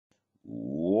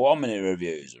1-minute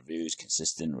reviews. Reviews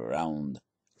consisting of around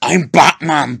I'm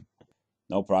Batman!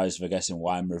 No prize for guessing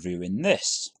why I'm reviewing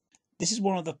this. This is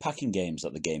one of the packing games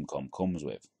that the Gamecom comes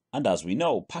with. And as we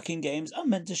know, packing games are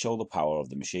meant to show the power of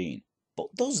the machine.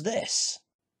 But does this?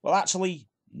 Well, actually,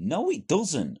 no it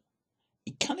doesn't.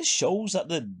 It kind of shows that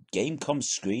the Gamecom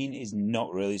screen is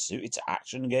not really suited to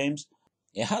action games.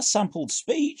 It has sampled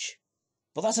speech,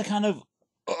 but that's a kind of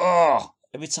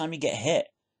every time you get hit.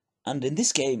 And in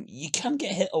this game, you can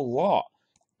get hit a lot.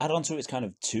 Add on to its kind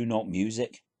of 2-note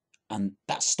music, and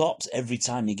that stops every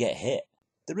time you get hit.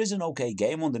 There is an okay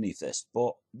game underneath this,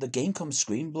 but the Gamecom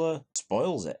screen blur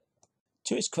spoils it.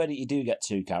 To its credit, you do get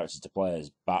 2 characters to play as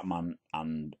Batman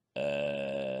and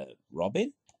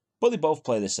Robin, but they both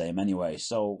play the same anyway,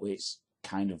 so it's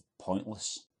kind of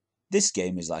pointless. This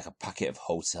game is like a packet of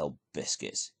hotel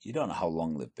biscuits. You don't know how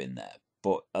long they've been there,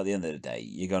 but at the end of the day,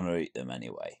 you're going to eat them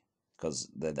anyway, because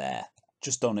they're there.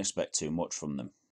 Just don't expect too much from them.